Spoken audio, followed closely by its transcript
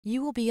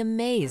You will be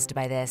amazed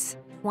by this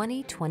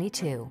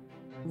 2022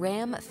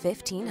 Ram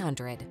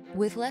 1500.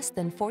 With less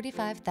than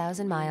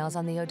 45,000 miles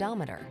on the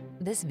odometer,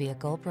 this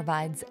vehicle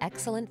provides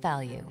excellent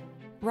value.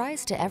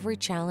 Rise to every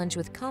challenge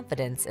with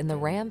confidence in the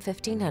Ram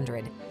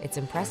 1500. Its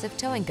impressive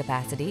towing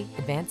capacity,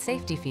 advanced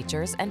safety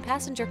features, and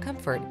passenger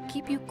comfort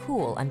keep you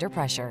cool under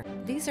pressure.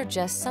 These are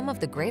just some of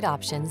the great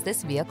options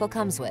this vehicle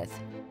comes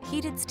with: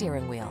 heated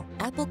steering wheel,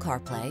 Apple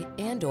CarPlay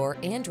and/or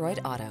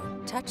Android Auto,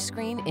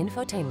 touchscreen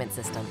infotainment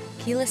system,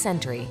 keyless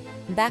entry,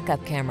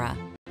 backup camera,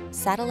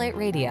 satellite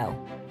radio,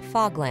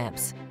 fog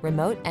lamps,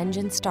 remote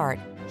engine start,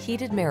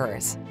 heated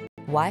mirrors,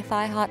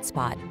 Wi-Fi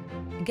hotspot.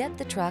 Get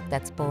the truck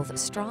that's both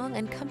strong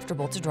and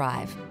comfortable to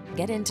drive.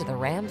 Get into the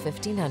Ram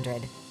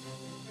 1500.